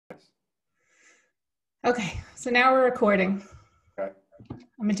Okay, so now we're recording. Okay. I'm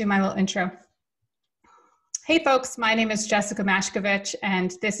gonna do my little intro. Hey folks, my name is Jessica Mashkevich,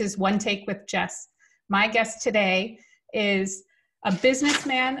 and this is One Take with Jess. My guest today is a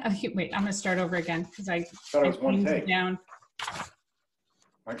businessman. Wait, I'm gonna start over again because I thought it was one take. Down.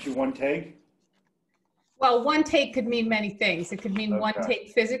 Aren't you one take? Well, one take could mean many things. It could mean one Okay. take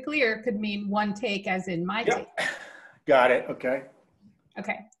physically, or it could mean one take as in my take. Got it. Okay.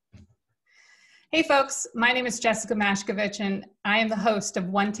 Okay. Hey folks, my name is Jessica Mashkevich, and I am the host of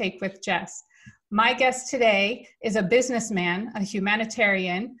One Take with Jess. My guest today is a businessman, a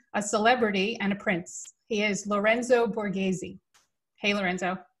humanitarian, a celebrity, and a prince. He is Lorenzo Borghese. Hey,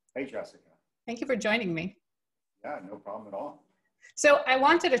 Lorenzo. Hey, Jessica. Thank you for joining me. Yeah, no problem at all. So I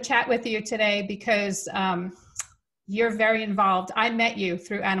wanted to chat with you today because you're very involved. I met you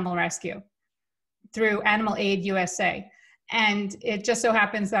through Animal Rescue, through Animal Aid USA. And it just so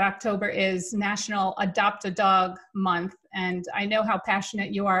happens that October is National Adopt a Dog Month. And I know how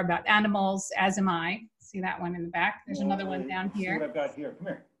passionate you are about animals, as am I. See that one in the back? There's another one down here. See what I've got here. Come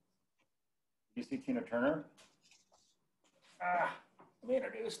here. You see Tina Turner? Let me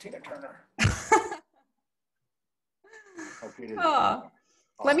introduce Tina Turner.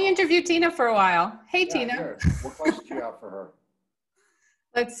 Let me interview Tina for a while. Hey, yeah, Tina. Sure. What questions do you have for her?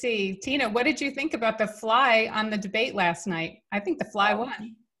 Let's see. Tina, what did you think about the fly on the debate last night? I think the fly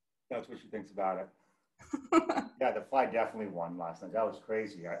won. That's what she thinks about it. Yeah, the fly definitely won last night. That was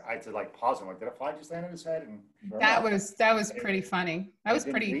crazy. I had to like pause and like, did a fly just land on his head? And sure that was pretty funny. That was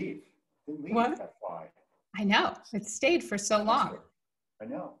pretty. Didn't leave what? That fly. I know. It stayed for so long. I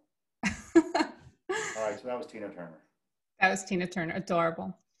know. All right, so that was Tina Turner. That was Tina Turner.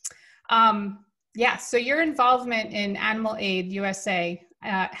 Adorable. Yeah, so your involvement in Animal Aid USA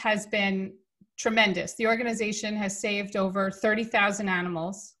has been tremendous. The organization has saved over 30,000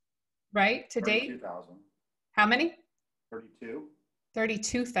 animals, right, to date? 32,000. How many? 32.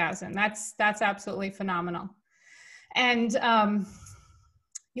 32,000. That's absolutely phenomenal. And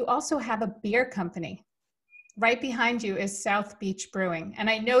you also have a beer company. Right behind you is South Beach Brewing. And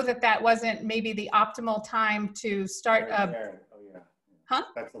I know that wasn't maybe the optimal time to start Oh, yeah. Huh?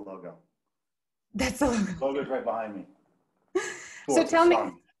 That's the logo. That's the logo. The logo's right behind me. So tell me,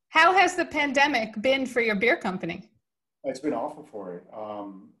 how has the pandemic been for your beer company? It's been awful for it.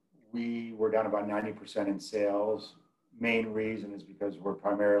 We were down about 90% in sales. Main reason is because we're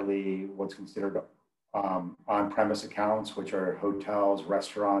primarily what's considered on-premise accounts, which are hotels,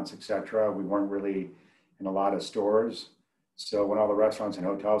 restaurants, etc. We weren't really in a lot of stores. So when all the restaurants and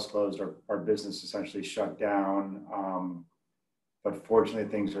hotels closed, our business essentially shut down. But fortunately,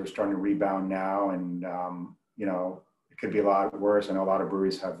 things are starting to rebound now, and it could be a lot worse. I know a lot of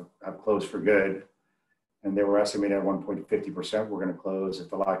breweries have closed for good, and they were estimating at 1.50% we're going to close if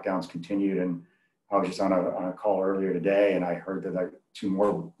the lockdowns continued. And I was just on a call earlier today, and I heard that 2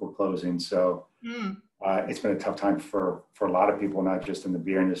 more were closing. So it's been a tough time for a lot of people, not just in the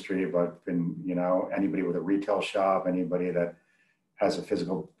beer industry, but anybody with a retail shop, anybody that has a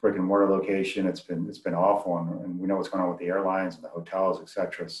physical brick and mortar location. It's been awful, and we know what's going on with the airlines and the hotels,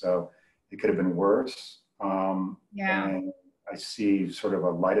 etc. So it could have been worse. And I see sort of a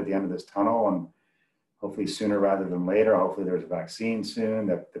light at the end of this tunnel, and hopefully sooner rather than later. Hopefully there's a vaccine soon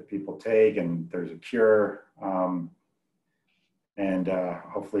that people take, and there's a cure, and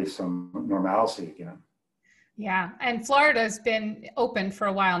hopefully some normalcy again. Yeah, and Florida's been open for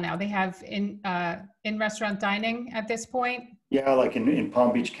a while now. They have in-restaurant dining at this point. Yeah, like in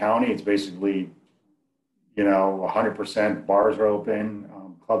Palm Beach County, it's basically, 100% bars are open,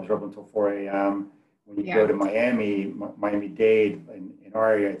 clubs are open until 4 a.m. When you go to Miami-Dade, in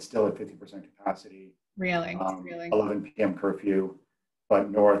our area, it's still at 50% capacity. Really? 11 p.m. curfew. But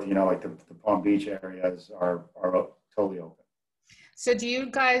north, like the Palm Beach areas are totally open. So do you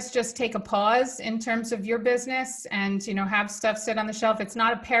guys just take a pause in terms of your business and, have stuff sit on the shelf? It's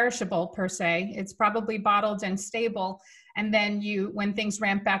not a perishable per se. It's probably bottled and stable. And then when things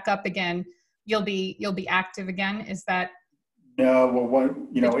ramp back up again, you'll be active again. Is that? No, well,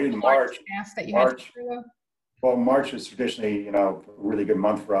 in March, March is traditionally, a really good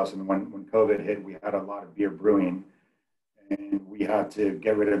month for us. And when COVID hit, we had a lot of beer brewing, and we had to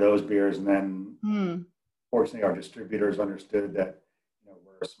get rid of those beers. And then fortunately, our distributors understood that,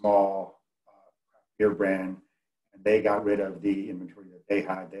 we're a small beer brand, and they got rid of the inventory that they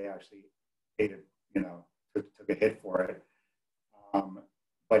had. They actually paid it, took a hit for it.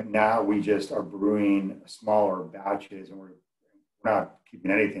 But now we just are brewing smaller batches, and we're not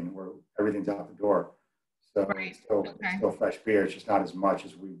keeping anything. Everything's out the door. So it's still fresh beer. It's just not as much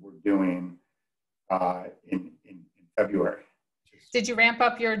as we were doing in February. Did you ramp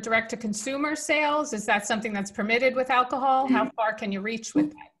up your direct-to-consumer sales? Is that something that's permitted with alcohol? How far can you reach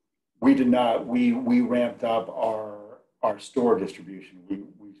with that? We did not. We ramped up our store distribution.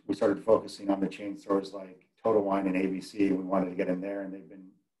 We started focusing on the chain stores like Total Wine and ABC. We wanted to get in there, and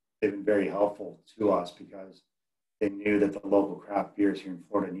they've been very helpful to us because they knew that the local craft beers here in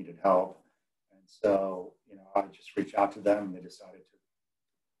Florida needed help. And so, I just reached out to them, and they decided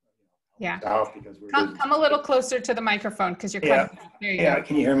to help us out because we're come a little closer to the microphone because you're cutting. There you go.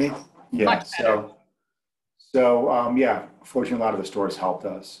 Can you hear me? Yeah. Much better. Fortunately, a lot of the stores helped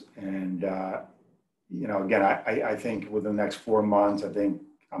us. And, again, I think within the next 4 months,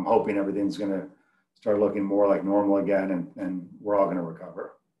 I'm hoping everything's going to start looking more like normal again, and we're all going to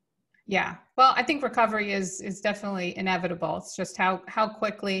recover. Yeah. Well, I think recovery is definitely inevitable. It's just how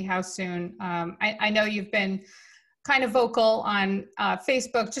quickly, how soon. I know you've been kind of vocal on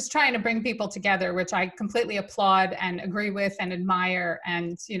Facebook, just trying to bring people together, which I completely applaud and agree with and admire.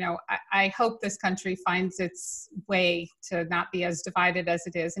 And, I hope this country finds its way to not be as divided as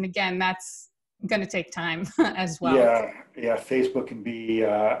it is. And again, that's going to take time as well. Yeah. Facebook can be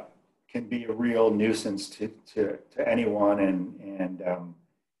a real nuisance to anyone. And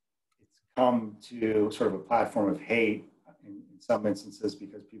it's come to sort of a platform of hate in some instances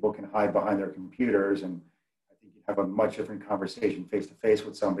because people can hide behind their computers, and I think you have a much different conversation face to face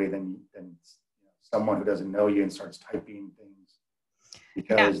with somebody than someone who doesn't know you and starts typing things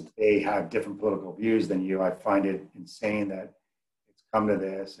because they have different political views than you. I find it insane that it's come to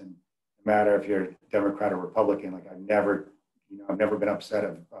this, and no matter if you're Democrat or Republican, like I've never been upset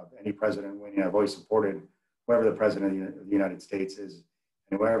of any president winning. I've always supported whoever the president of the United States is,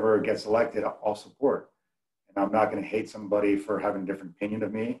 and whoever gets elected, I'll support. And I'm not going to hate somebody for having a different opinion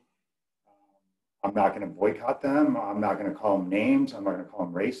of me. I'm not going to boycott them. I'm not going to call them names. I'm not going to call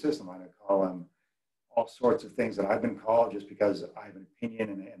them racist. I'm not going to call them all sorts of things that I've been called just because I have an opinion,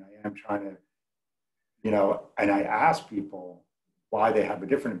 and I am trying to, and I ask people why they have a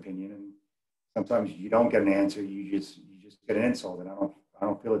different opinion, and sometimes you don't get an answer. You just get an insult, and I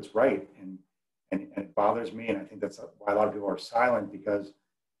don't feel it's right, and it bothers me, and I think that's why a lot of people are silent because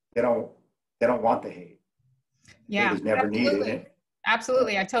they don't want the hate. Yeah, hate is never absolutely. needed.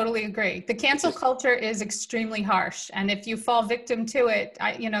 Absolutely, I totally agree. The cancel culture is extremely harsh, and if you fall victim to it,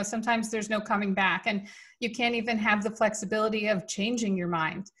 sometimes there's no coming back, and you can't even have the flexibility of changing your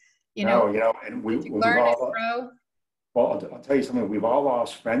mind. And Well, I'll tell you something. We've all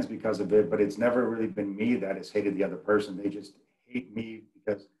lost friends because of it, but it's never really been me that has hated the other person. They just hate me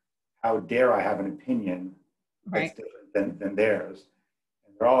because how dare I have an opinion that's different than theirs.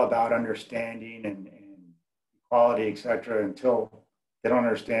 And they're all about understanding and equality, et cetera, until they don't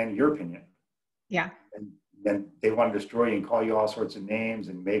understand your opinion. Yeah. And then they want to destroy you and call you all sorts of names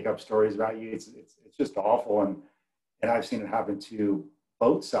and make up stories about you. It's just awful. And I've seen it happen to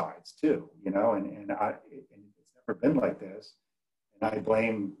both sides too, and it's never been like this. And I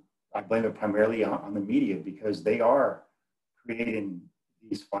blame it primarily on the media because they are creating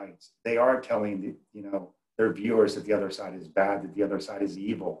these fights. They are telling their viewers that the other side is bad, that the other side is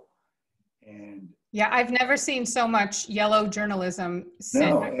evil. And yeah, I've never seen so much yellow journalism.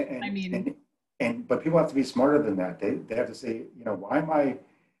 But people have to be smarter than that. They have to say, why am I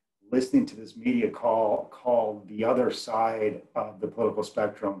listening to this media call the other side of the political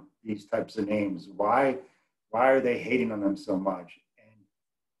spectrum these types of names? Why are they hating on them so much? And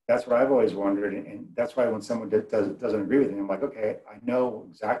that's what I've always wondered. And that's why when someone doesn't agree with me, I'm like, okay, I know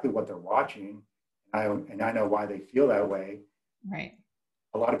exactly what they're watching, and I know why they feel that way. Right.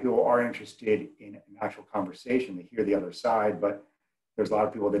 A lot of people are interested in an actual conversation to hear the other side, but there's a lot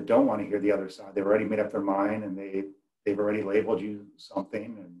of people that don't want to hear the other side. They've already made up their mind, and they've already labeled you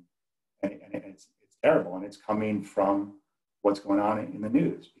something, and it's terrible. And it's coming from what's going on in the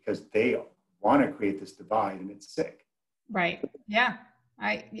news because they want to create this divide, and it's sick. Right. Yeah.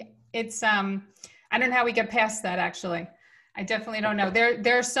 I don't know how we get past that, actually. I definitely don't know.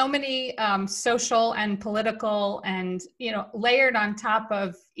 There are so many social and political and, layered on top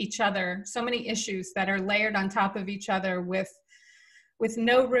of each other, so many issues that are layered on top of each other with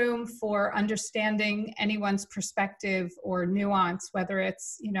no room for understanding anyone's perspective or nuance, whether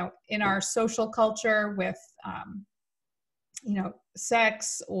it's, in our social culture with,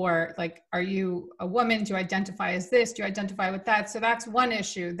 sex, or like, are you a woman? Do you identify as this? Do you identify with that? So that's one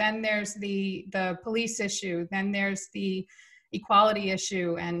issue. Then there's the police issue. Then there's the equality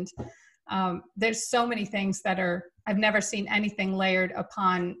issue. And there's so many things that I've never seen anything layered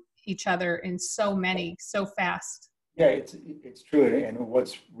upon each other in so fast. Yeah, it's true. And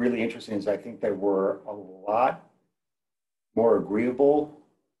what's really interesting is I think that we're a lot more agreeable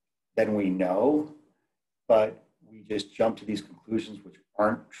than we know, but we just jump to these conclusions which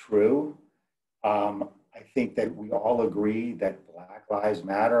aren't true. I think that we all agree that Black lives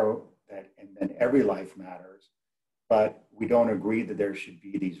matter, and then every life matters, but we don't agree that there should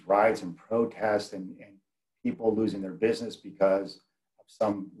be these riots and protests and people losing their business because of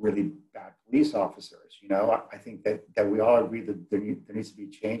some really bad police officers. I think that we all agree that there needs to be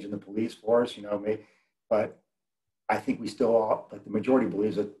change in the police force, but I think we still all, like the majority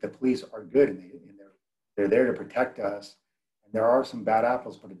believes that the police are good and they're there to protect us. And there are some bad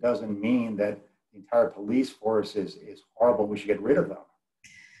apples, but it doesn't mean that the entire police force is horrible. We should get rid of them.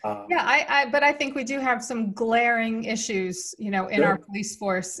 But I think we do have some glaring issues, in our police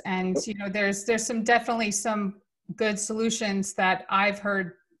force. And, there's definitely some good solutions that I've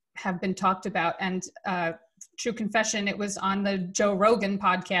heard have been talked about. And true confession, it was on the Joe Rogan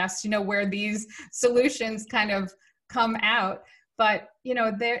podcast, where these solutions kind of come out. But,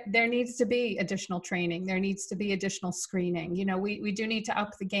 there needs to be additional training. There needs to be additional screening. We do need to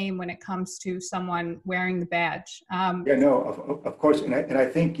up the game when it comes to someone wearing the badge. Of course. And I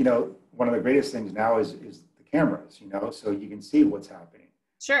think, one of the greatest things now is the cameras, so you can see what's happening.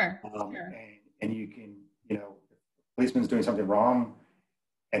 Sure. And you can, if a policeman's doing something wrong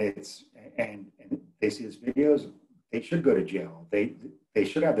and and they see these videos, they should go to jail. They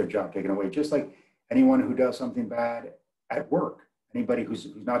should have their job taken away, just like anyone who does something bad at work. Anybody who's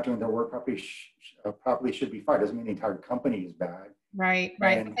not doing their work properly should be fired. Doesn't mean the entire company is bad. Right.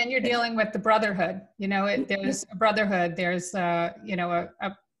 And you're dealing with the brotherhood. There's a brotherhood. There's a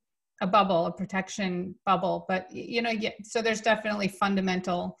bubble, a protection bubble. But so there's definitely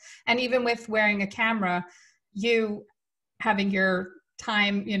fundamental. And even with wearing a camera, you having your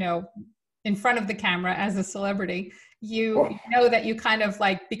time, in front of the camera as a celebrity, you know that you kind of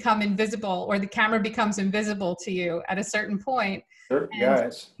like become invisible, or the camera becomes invisible to you at a certain point. Sure.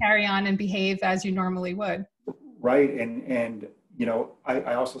 Yes. Carry on and behave as you normally would. Right. And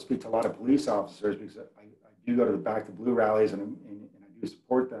I also speak to a lot of police officers because I do go to the Back to Blue rallies and I do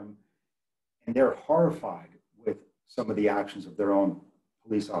support them. And they're horrified with some of the actions of their own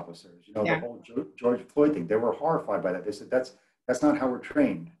police officers. The whole George Floyd thing, they were horrified by that. They said, that's not how we're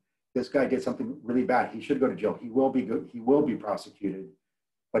trained. This guy did something really bad. He should go to jail. He will be prosecuted.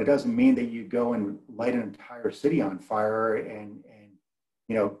 But it doesn't mean that you go and light an entire city on fire and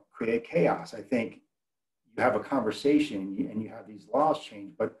create chaos. I think you have a conversation and you have these laws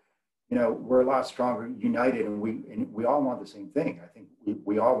changed, but we're a lot stronger, united, and we all want the same thing. I think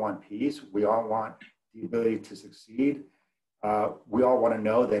we all want peace. We all want the ability to succeed. We all want to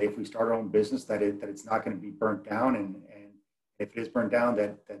know that if we start our own business, that it's not going to be burnt down, and if it is burnt down,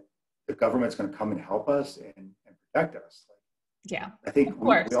 that the government's going to come and help us and protect us. I think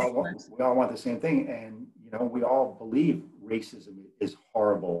we all want the same thing, and we all believe racism is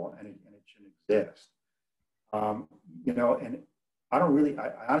horrible and it shouldn't exist. And I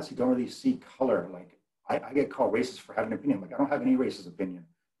honestly don't really see color. Like I get called racist for having an opinion. Like I don't have any racist opinion.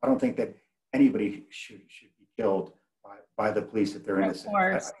 I don't think that anybody should be killed by the police if they're innocent. Of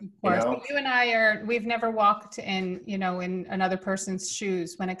course. But you and I we've never walked in another person's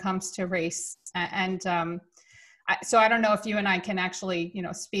shoes when it comes to race. And so I don't know if you and I can actually,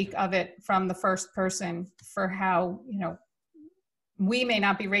 speak of it from the first person for how, we may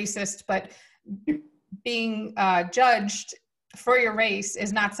not be racist, but being judged for your race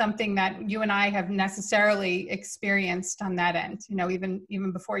is not something that you and I have necessarily experienced on that end.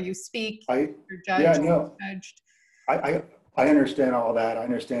 Even before you speak, you're judged. Judged. I understand all that. I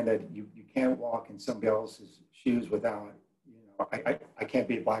understand that you can't walk in somebody else's shoes without, I can't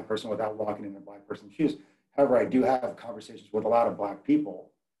be a Black person without walking in a Black person's shoes. However, I do have conversations with a lot of Black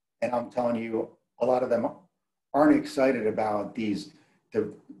people, and I'm telling you, a lot of them aren't excited about the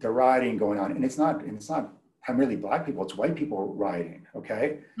rioting going on, and it's not primarily Black people; it's white people rioting.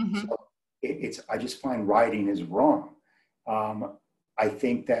 Okay, so I just find rioting is wrong. I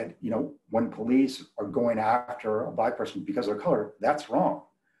think that when police are going after a Black person because of their color, that's wrong.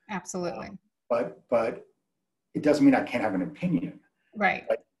 Absolutely. But it doesn't mean I can't have an opinion. Right.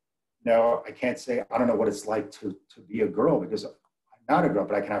 No, I can't say I don't know what it's like to be a girl because I'm not a girl,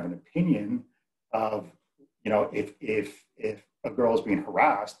 but I can have an opinion of, if a girl is being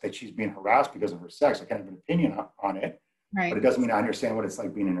harassed, that she's being harassed because of her sex. I can have an opinion on it, right. But it doesn't mean I understand what it's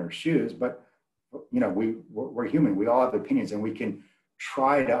like being in her shoes. But we're human. We all have opinions, and we can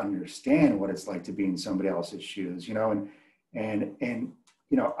try to understand what it's like to be in somebody else's shoes. I've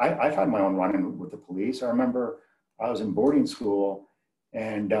had my own run-in with the police. I remember I was in boarding school,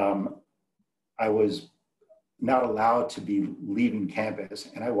 and I was not allowed to be leaving campus,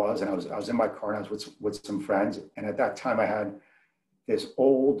 and I was in my car, and I was with some friends, and at that time I had this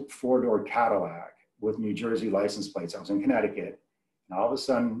old 4-door Cadillac with New Jersey license plates. I was in Connecticut, and all of a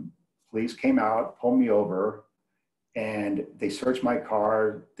sudden, police came out, pulled me over, and they searched my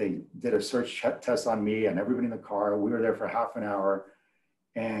car. They did a search test on me and everybody in the car. We were there for half an hour.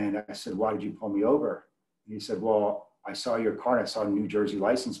 And I said, why did you pull me over? And he said, well, I saw your car and I saw New Jersey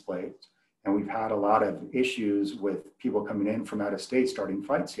license plates. And we've had a lot of issues with people coming in from out of state starting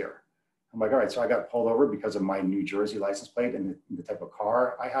fights here. I'm like, all right, so I got pulled over because of my New Jersey license plate and the type of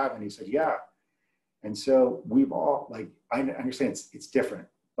car I have. And he said, yeah. And so we've all, like, I understand it's different,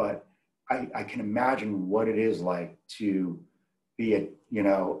 but I can imagine what it is like to be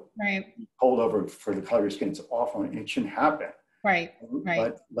right. pulled over for the color of your skin. It's awful and it shouldn't happen. Right.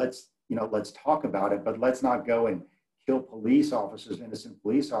 But let's talk about it, but let's not go and kill police officers, innocent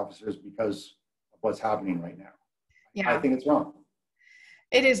police officers, because of what's happening right now. Yeah. I think it's wrong.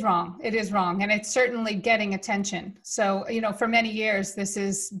 It is wrong. It is wrong. And it's certainly getting attention. So, for many years, this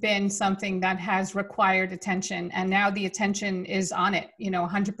has been something that has required attention. And now the attention is on it,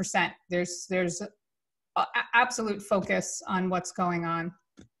 100%. There's absolute focus on what's going on.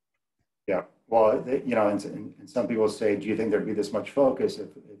 Yeah. Well, and some people say, do you think there'd be this much focus if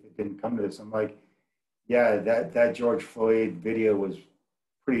it didn't come to this? I'm like, yeah, that George Floyd video was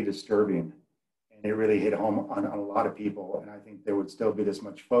pretty disturbing. And it really hit home on a lot of people. And I think there would still be this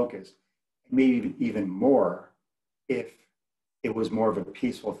much focus, maybe even more if it was more of a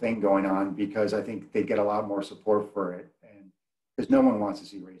peaceful thing going on, because I think they'd get a lot more support for it. And because no one wants to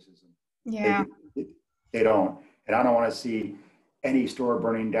see racism. Yeah. They don't. And I don't want to see any store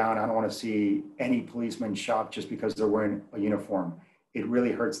burning down. I don't want to see any policeman shot just because they're wearing a uniform. It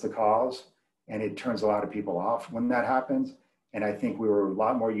really hurts the cause and it turns a lot of people off when that happens. And I think we were a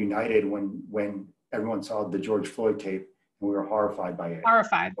lot more united when everyone saw the George Floyd tape and we were horrified by it.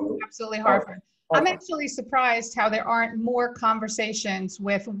 Horrified, absolutely horrified. I'm actually surprised how there aren't more conversations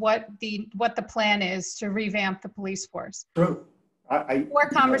with what the plan is to revamp the police force. True. More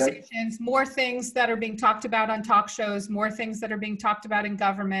conversations, more things that are being talked about on talk shows, more things that are being talked about in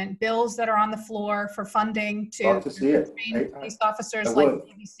government, bills that are on the floor for funding to train police officers like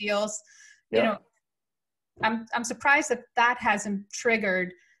Navy SEALs. Yeah. I'm surprised that hasn't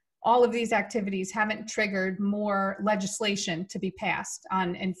triggered, all of these activities haven't triggered more legislation to be passed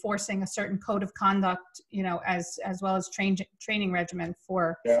on enforcing a certain code of conduct, as well as training regimen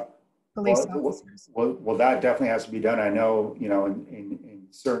for police officers. Well, that definitely has to be done. I know, in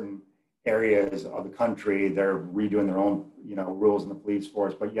certain areas of the country, they're redoing their own, rules in the police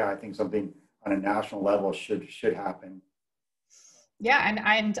force. But yeah, I think something on a national level should happen. Yeah,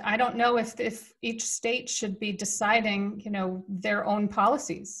 and I don't know if each state should be deciding, their own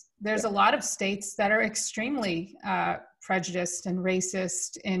policies. There's a lot of states that are extremely prejudiced and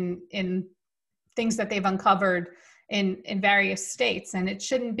racist in things that they've uncovered in various states, and it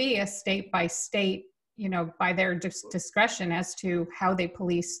shouldn't be a state by state, by their discretion as to how they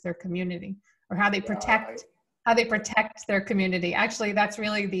police their community or how they protect their community. Actually, that's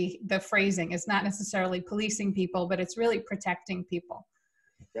really the phrasing. It's not necessarily policing people, but it's really protecting people.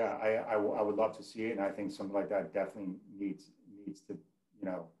 Yeah, I would love to see it, and I think something like that definitely needs to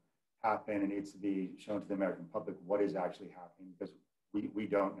happen, and needs to be shown to the American public what is actually happening, because we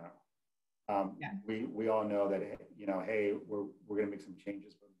don't know. We all know that, hey, we're going to make some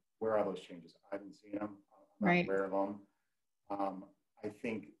changes, but where are those changes? I haven't seen them. I'm not aware of them. I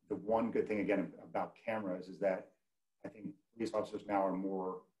think the one good thing, again, about cameras is that I think police officers now are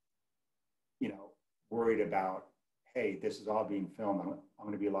more, worried about, hey, this is all being filmed. I'm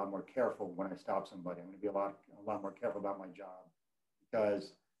going to be a lot more careful when I stop somebody. I'm going to be a lot more careful about my job,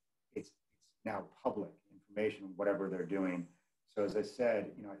 because it's now public information, whatever they're doing. So as I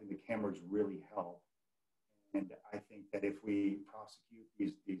said, I think the cameras really help. And I think that if we prosecute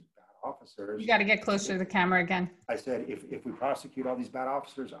these bad officers— You got to get closer to the camera again. I said, if we prosecute all these bad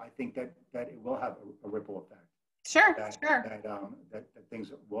officers, I think that it will have a ripple effect. Sure, that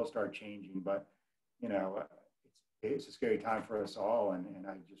things will start changing. But, it's a scary time for us all. And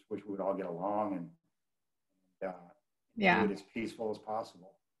I just wish we would all get along and do it as peaceful as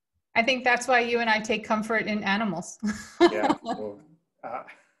possible. I think that's why you and I take comfort in animals. Yeah. Well,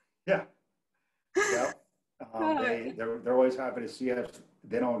 yeah. They're always happy to see us.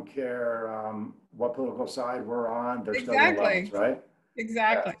 They don't care what political side we're on. They're still going to love us, right?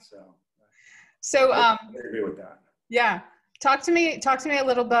 Exactly. Yeah, so I agree with that. Yeah. Talk to me a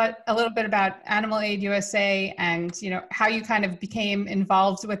little bit about Animal Aid USA and, how you kind of became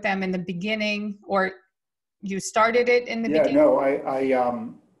involved with them in the beginning, or you started it in the beginning. Yeah, no,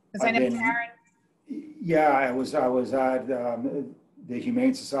 Karen. Yeah, I was at the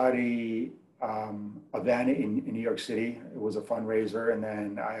Humane Society event in New York City. It was a fundraiser, and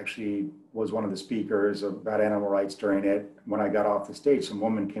then I actually was one of the speakers about animal rights during it. When I got off the stage, some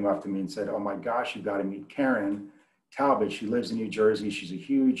woman came up to me and said, "Oh my gosh, you've got to meet Karen Talbot. She lives in New Jersey. She's a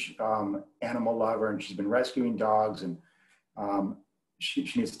huge animal lover, and she's been rescuing dogs, and she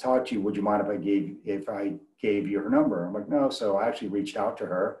needs to talk to you. Would you mind if I gave you her number?" I'm like, "No." So I actually reached out to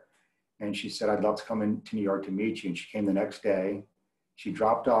her, and she said, "I'd love to come into New York to meet you." And she came the next day. She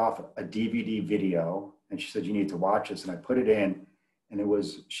dropped off a DVD video, and she said, "You need to watch this." And I put it in, and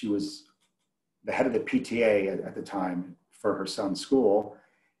she was the head of the PTA at the time for her son's school,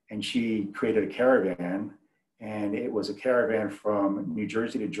 and she created a caravan. And it was a caravan from New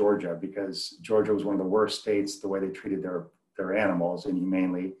Jersey to Georgia, because Georgia was one of the worst states the way they treated their animals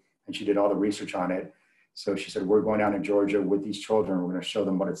inhumanely. And she did all the research on it. So she said, "We're going down to Georgia with these children. We're going to show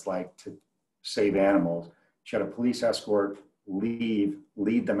them what it's like to save animals." She had a police escort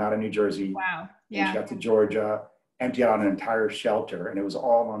lead them out of New Jersey. Wow. Yeah. And she got to Georgia, empty out an entire shelter. And it was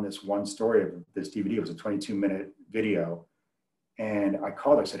all on this one story of this DVD. It was a 22-minute video. And I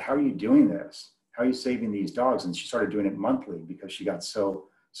called her, I said, "How are you doing this? How are you saving these dogs?" And she started doing it monthly because she got so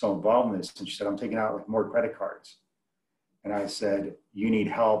involved in this. And she said, "I'm taking out like more credit cards." And I said, "You need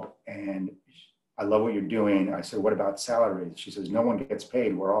help. And I love what you're doing." I said, "What about salaries?" She says, "No one gets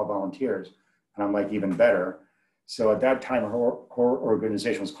paid. We're all volunteers." And I'm like, "Even better." So at that time, her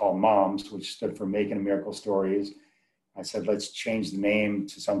organization was called MOMS, which stood for Making a Miracle Stories. I said, "Let's change the name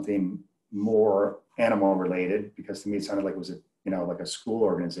to something more animal related," because to me it sounded like it was like a school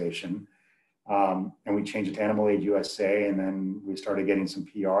organization. And we changed it to Animal Aid USA, and then we started getting some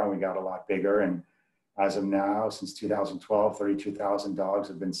PR, and we got a lot bigger. And as of now, since 2012, 32,000 dogs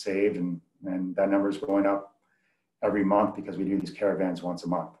have been saved, and that number is going up every month because we do these caravans once a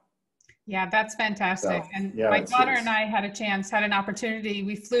month. Yeah, that's fantastic. So, and yeah, my daughter and I had an opportunity.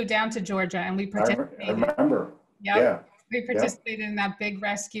 We flew down to Georgia and we participated. I remember. Yep. Yeah. We participated in that big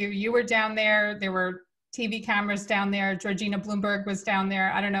rescue. You were down there. There were TV cameras down there. Georgina Bloomberg was down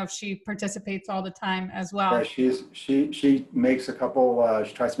there. I don't know if she participates all the time as well. Yeah, she makes a couple.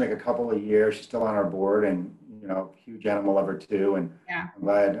 She tries to make a couple a year. She's still on our board, and huge animal lover too. And yeah,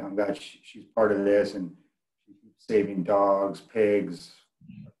 I'm glad she's part of this, and she keeps saving dogs, pigs.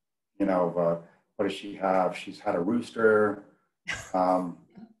 What does she have? She's had a rooster, a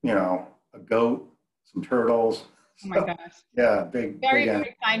goat, some turtles. Oh my gosh. Yeah,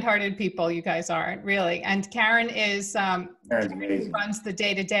 very kind-hearted people you guys are, really. And Karen is Karen's amazing. Who runs the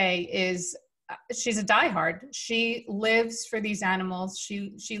day-to-day she's a diehard. She lives for these animals.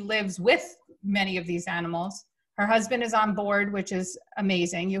 She lives with many of these animals. Her husband is on board, which is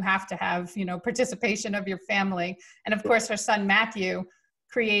amazing. You have to have, participation of your family. And of course, her son Matthew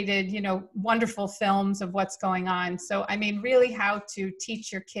created, wonderful films of what's going on. So, I mean, really how to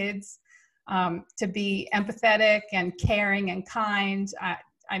teach your kids to be empathetic and caring and kind.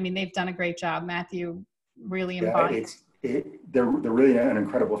 I mean, they've done a great job. Matthew really embodies. They're really an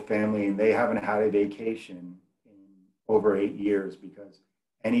incredible family, and they haven't had a vacation in over 8 years because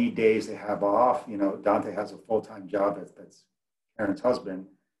any days they have off, Dante has a full-time job that's Karen's husband,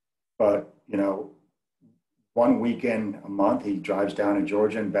 but, one weekend a month, he drives down to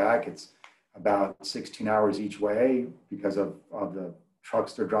Georgia and back. It's about 16 hours each way because of the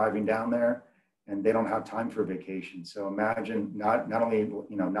trucks they're driving down there, and they don't have time for vacation. So imagine not only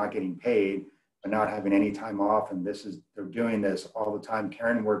not getting paid, but not having any time off. And they're doing this all the time.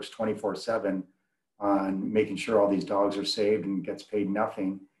 Karen works 24/7 on making sure all these dogs are saved and gets paid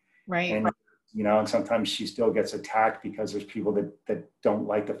nothing. Right. And and sometimes she still gets attacked because there's people that don't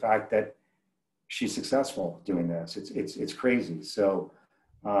like the fact that she's successful doing this. It's crazy. So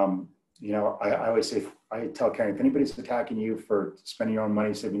I always say, I tell Karen, if anybody's attacking you for spending your own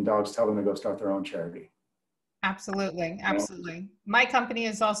money saving dogs, tell them to go start their own charity. Absolutely. Absolutely. My company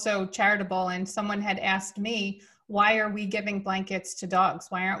is also charitable, and someone had asked me, why are we giving blankets to dogs?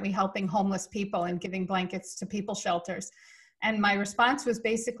 Why aren't we helping homeless people and giving blankets to people shelters? And my response was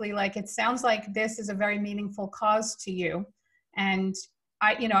basically like, it sounds like this is a very meaningful cause to you. And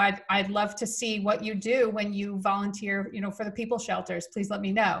I'd love to see what you do when you volunteer, for the people shelters. Please let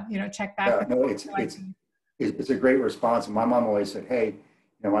me know, check back. Yeah, no, it's a great response. And my mom always said, hey,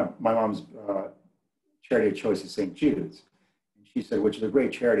 my mom's charity of choice is St. Jude's. And she said, which is a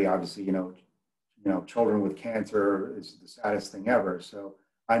great charity. Obviously, children with cancer is the saddest thing ever. So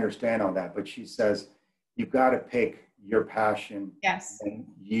I understand all that. But she says, you've got to pick your passion. Yes. And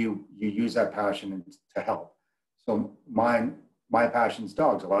you use that passion to help. So my passion's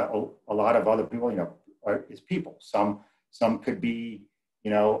dogs. A lot of other people, is people. Some could be,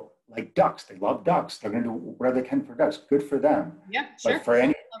 like ducks. They love ducks. They're going to do whatever they can for ducks. Good for them. Yeah, sure. But for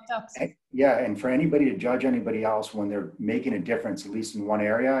ducks. Yeah, and for anybody to judge anybody else when they're making a difference, at least in one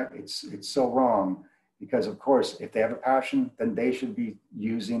area, it's so wrong. Because of course, if they have a passion, then they should be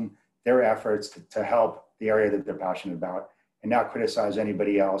using their efforts to help the area that they're passionate about, and not criticize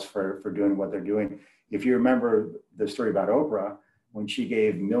anybody else for doing what they're doing. If you remember the story about Oprah, when she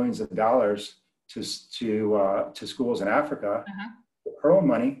gave millions of dollars to schools in Africa, her own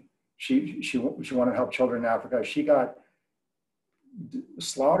money, she wanted to help children in Africa. She got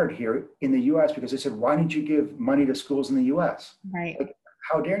slaughtered here in the U.S. because they said, "Why didn't you give money to schools in the U.S.?" Right. Like,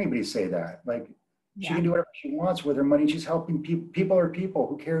 how dare anybody say that? Like, Yeah. she can do whatever she wants with her money. She's helping people. People are people.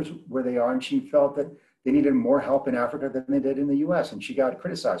 Who cares where they are? And she felt that they needed more help in Africa than they did in the U.S. And she got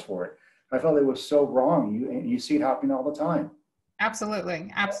criticized for it. I felt it was so wrong. You see it happening all the time.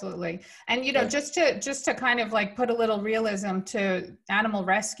 Absolutely. Absolutely. And, you know, just to kind of like put a little realism to animal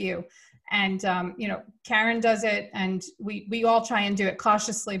rescue, and, you know, Karen does it, and we all try and do it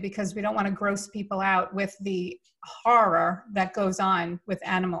cautiously because we don't want to gross people out with the horror that goes on with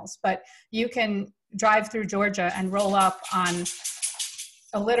animals. But you can drive through Georgia and roll up on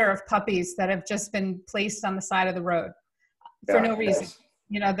a litter of puppies that have just been placed on the side of the road for no reason.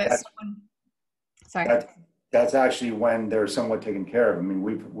 You know, that's actually when they're somewhat taken care of. I mean,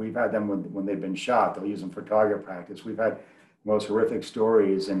 we've had them when they've been shot. They'll use them for target practice. We've had most horrific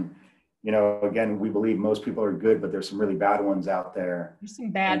stories, and you know, again, we believe most people are good, but there's some really bad ones out there. There's some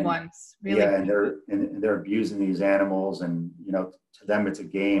bad ones, really. Yeah, and they're abusing these animals, and you know, to them it's a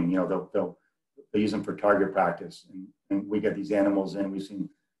game. You know, they'll use them for target practice, and we get these animals in. We've seen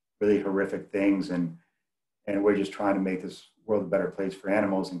really horrific things, and we're just trying to make this world a better place for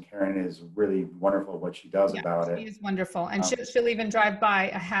animals. And Karen is really wonderful at what she does about it. She is wonderful, and she'll even drive by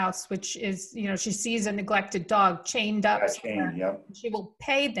a house which is, you know, she sees a neglected dog chained up. Yep. She will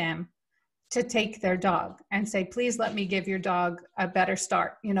pay them to take their dog and say, please let me give your dog a better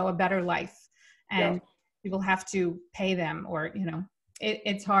start, you know, a better life. And you will have to pay them, or, you know,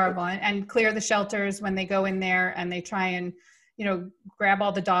 it's horrible. And clear the shelters when they go in there, and they try and, you know, grab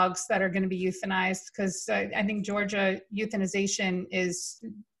all the dogs that are going to be euthanized. Because I think Georgia euthanization is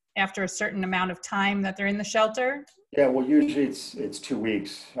after a certain amount of time that they're in the shelter. Yeah, well, usually it's 2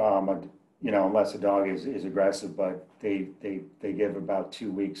 weeks. You know, unless a dog is aggressive, but they give about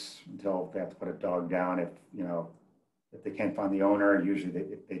 2 weeks until they have to put a dog down. If, you know, if they can't find the owner, usually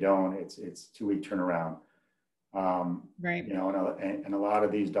if they don't, it's 2-week turnaround. Right. You know, and a lot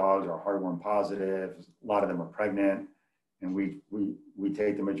of these dogs are heartworm positive. A lot of them are pregnant, and we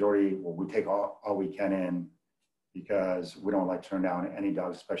take the majority. Well, we take all we can in, because we don't like to turn down any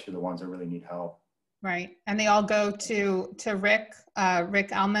dogs, especially the ones that really need help. Right, and they all go to Rick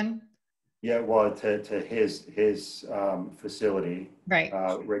Allman. Yeah, well, to his facility, right?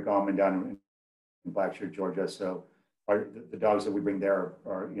 Rick Allman down in Blackshear, Georgia. So the dogs that we bring there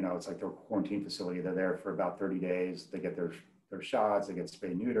are, you know, it's like their quarantine facility. They're there for about 30 days. They get their shots. They get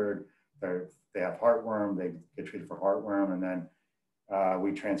spayed, neutered. They have heartworm. They get treated for heartworm, and then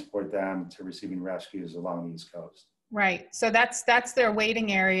we transport them to receiving rescues along the East Coast. Right. So that's their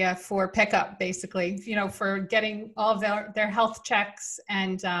waiting area for pickup, basically, you know, for getting all of their health checks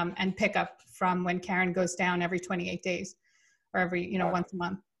and pickup from when Karen goes down every 28 days or every, you know, once a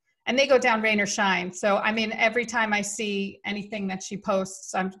month. And they go down rain or shine. So, I mean, every time I see anything that she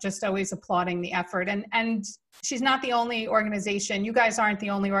posts, I'm just always applauding the effort. And she's not the only organization. You guys aren't the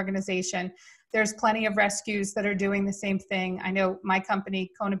only organization. There's plenty of rescues that are doing the same thing. I know my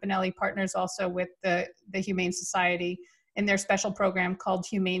company, Kona Benelli, partners also with the Humane Society in their special program called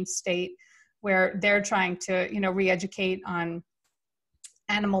Humane State, where they're trying to, you know, re-educate on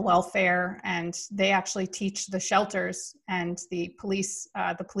animal welfare, and they actually teach the shelters and the police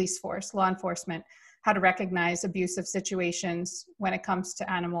force, law enforcement, how to recognize abusive situations when it comes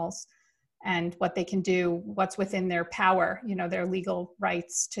to animals, and what they can do, what's within their power, you know, their legal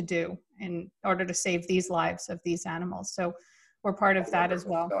rights to do in order to save these lives of these animals. So we're part of that as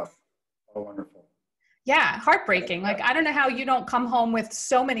well. Oh, wonderful. Yeah, heartbreaking. Like, I don't know how you don't come home with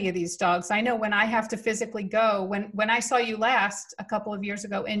so many of these dogs. I know when I have to physically go, when I saw you last a couple of years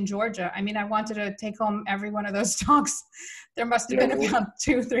ago in Georgia, I mean, I wanted to take home every one of those dogs. There must have been about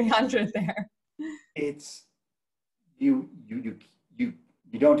 200-300 there. It's you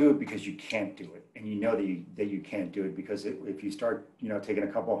don't do it because you can't do it, and you know that you can't do it, because if you start, you know, taking a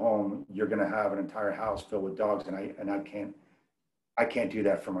couple home, you're going to have an entire house filled with dogs, and I can't do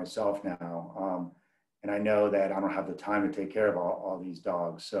that for myself now. And I know that I don't have the time to take care of all these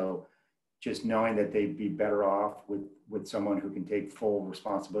dogs. So just knowing that they'd be better off with someone who can take full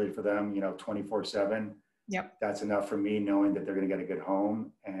responsibility for them, you know, 24/7. Yep. That's enough for me, knowing that they're going to get a good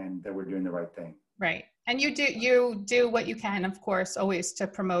home and that we're doing the right thing. Right. And you do what you can, of course, always to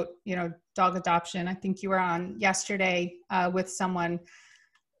promote, dog adoption. I think you were on yesterday with someone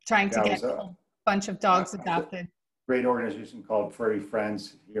trying to get a whole bunch of dogs adopted. Great organization called Furry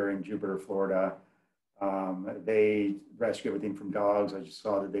Friends here in Jupiter, Florida. They rescue everything from dogs. I just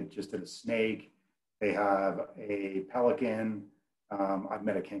saw that they just did a snake. They have a pelican. I've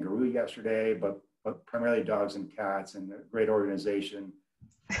met a kangaroo yesterday, but primarily dogs and cats, and a great organization.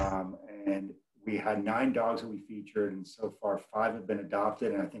 And we had 9 dogs that we featured, and so far 5 have been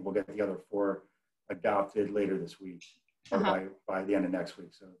adopted, and I think we'll get the other 4 adopted later this week, or by the end of next week.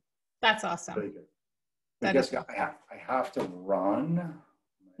 So that's awesome. Really good. I guess I have to run.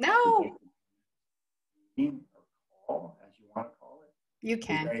 No. Or call, as you want to call it. You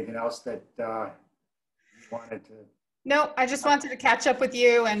can. Is there anything else that you wanted to? No, I just wanted to catch up with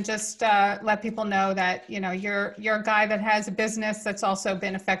you and just let people know that, you're a guy that has a business that's also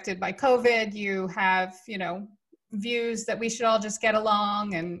been affected by COVID. You have, views that we should all just get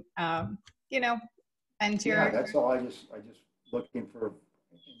along and, and you're. Yeah, that's all. I just looking for,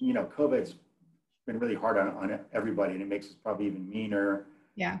 COVID's been really hard on everybody, and it makes us probably even meaner.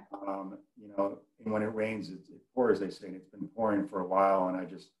 Yeah. And when it rains, it pours, they say, and it's been pouring for a while, and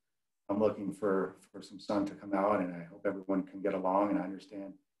I'm looking for some sun to come out, and I hope everyone can get along, and I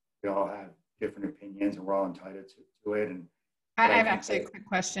understand we all have different opinions and we're all entitled to it. And I have actually a quick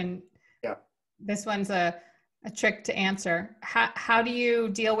question. Yeah. This one's a trick to answer. How do you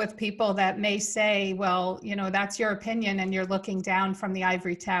deal with people that may say, well, that's your opinion and you're looking down from the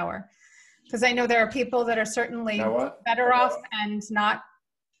ivory tower? Because I know there are people that are certainly better off and not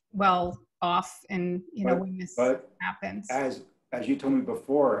well off, and when this happens. As you told me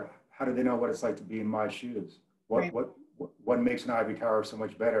before, how do they know what it's like to be in my shoes? What makes an ivory tower so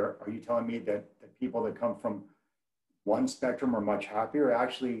much better? Are you telling me that the people that come from one spectrum are much happier?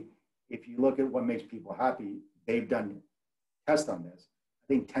 Actually, if you look at what makes people happy, they've done tests on this. I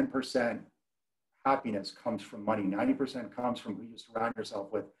think 10% happiness comes from money. 90% comes from who you surround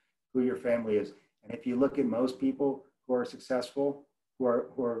yourself with, who your family is. And if you look at most people who are successful, who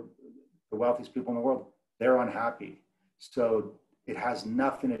are the wealthiest people in the world, they're unhappy. So it has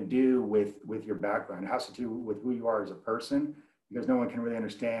nothing to do with your background. It has to do with who you are as a person, because no one can really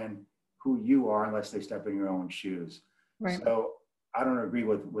understand who you are unless they step in your own shoes. Right. So I don't agree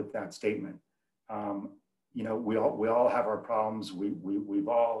with that statement. We all have our problems. We've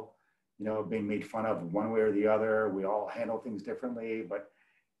all, been made fun of one way or the other. We all handle things differently, but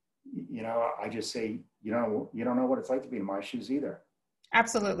I just say, you don't know what it's like to be in my shoes either.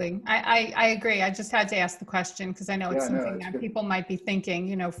 Absolutely. I agree. I just had to ask the question because I know it's something that people might be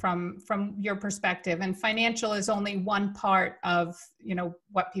thinking, from your perspective. And financial is only one part of,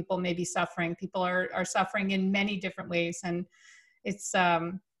 what people may be suffering. People are suffering in many different ways. And it's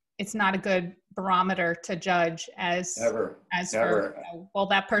not a good barometer to judge as well,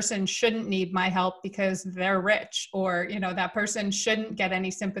 that person shouldn't need my help because they're rich, or, that person shouldn't get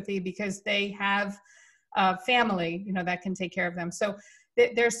any sympathy because they have a family, that can take care of them. So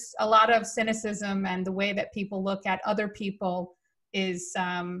there's a lot of cynicism, and the way that people look at other people is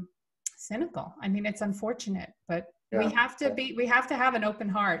cynical. I mean, it's unfortunate, but we have to have an open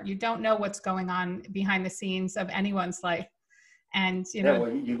heart. You don't know what's going on behind the scenes of anyone's life. And,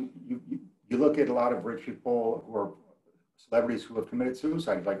 you look at a lot of rich people who are celebrities who have committed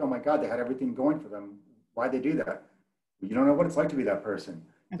suicide. You're like, oh my God, they had everything going for them. Why'd they do that? You don't know what it's like to be that person.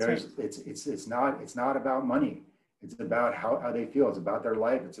 It's not about money. It's about how they feel. It's about their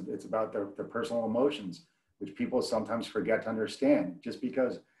life. It's about their personal emotions, which people sometimes forget to understand. Just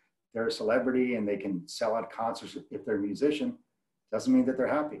because they're a celebrity and they can sell out concerts if they're a musician, doesn't mean that they're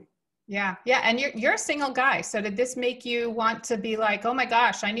happy. Yeah. And you're a single guy. So did this make you want to be like, oh my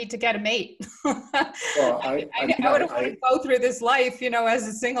gosh, I need to get a mate? Well, I wouldn't want to go through this life, as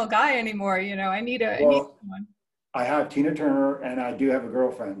a single guy anymore. I need someone. I have Tina Turner, and I do have a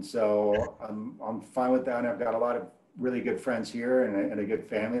girlfriend, so I'm fine with that. And I've got a lot of really good friends here, and a good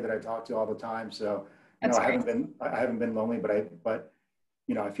family that I talk to all the time. So I haven't been lonely, but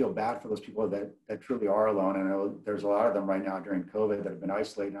I feel bad for those people that truly are alone. I know there's a lot of them right now during COVID that have been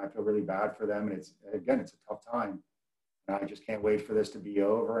isolated, and I feel really bad for them. And it's a tough time. And I just can't wait for this to be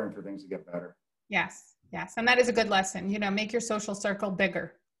over and for things to get better. Yes. And that is a good lesson. Make your social circle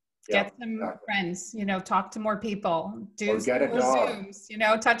bigger. Get some friends, talk to more people, do some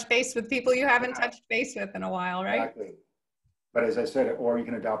Zooms, touch base with people you haven't touched base with in a while, right? Exactly. But as I said, or you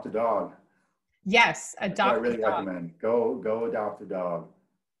can adopt a dog. Yes, adopt a dog. I really recommend. Go adopt a dog.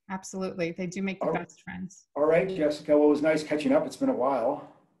 Absolutely. They do make the best friends. All right, Jessica. Well, it was nice catching up. It's been a while.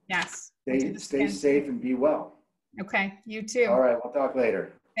 Yes. Stay safe and be well. Okay. You too. All right. We'll talk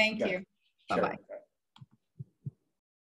later. Thank you. Bye-bye.